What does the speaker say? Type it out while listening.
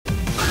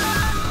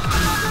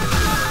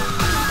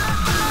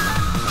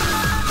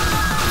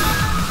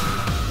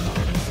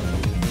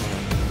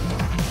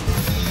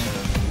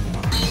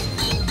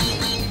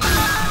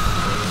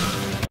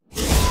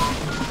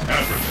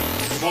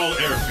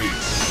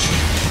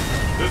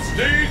The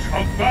stage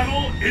of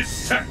battle is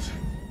set!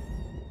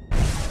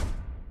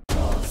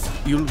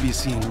 You'll be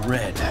seeing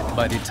red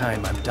by the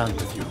time I'm done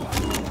with you.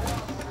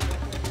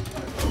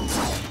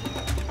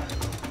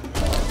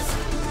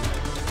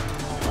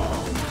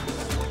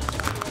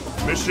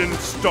 Mission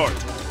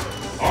start!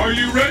 Are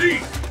you ready?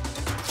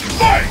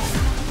 Fight!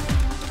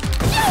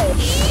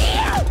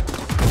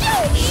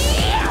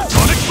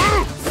 Sonic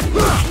boom!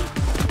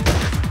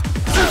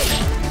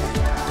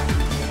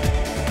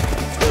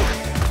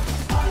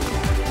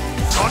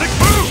 Sonic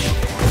boom!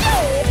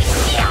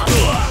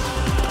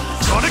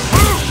 Sonic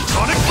boom!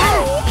 Sonic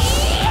boom!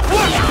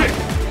 Flash kick!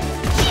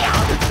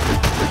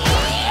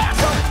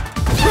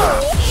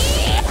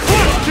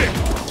 Flash kick!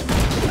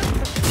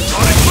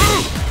 Sonic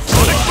boom!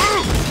 Sonic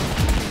boom!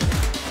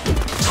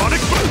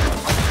 Sonic boom!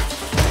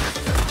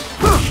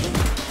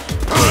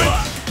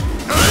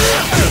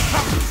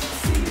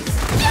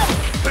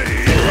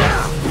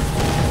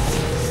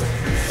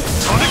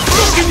 Sonic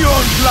boom! In your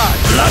own blood!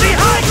 Bloody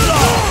high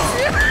claw!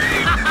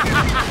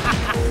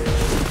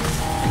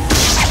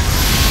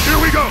 Here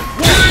we go!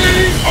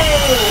 K.O.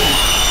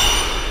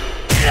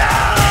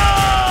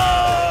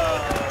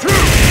 2!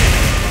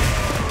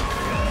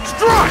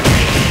 Strike!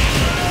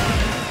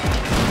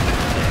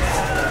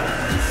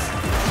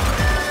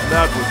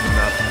 That was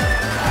nothing.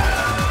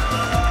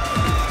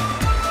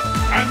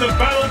 And the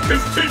battle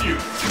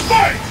continues!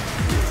 Fight!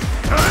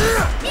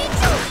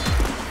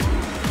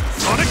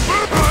 Sonic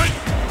boom!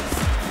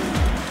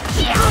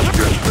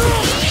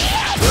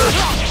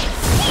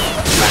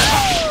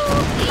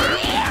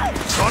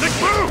 Sonic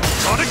boom!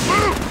 Sonic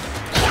boom!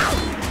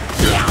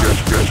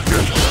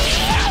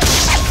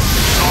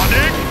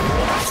 Sonic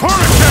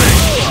hurricane!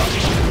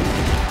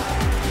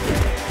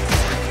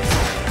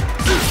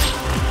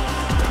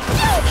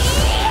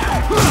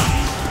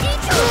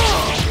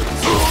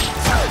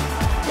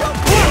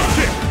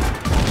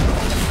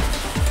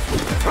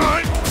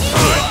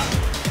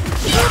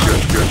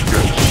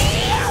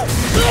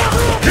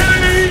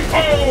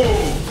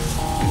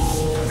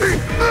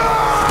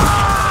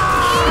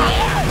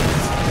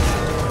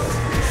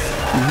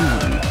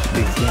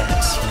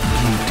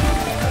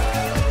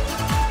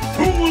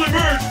 Who will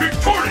emerge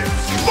victorious?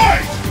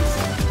 Fight!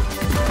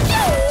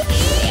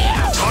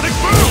 Sonic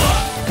boom!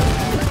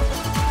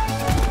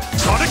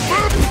 Sonic boom!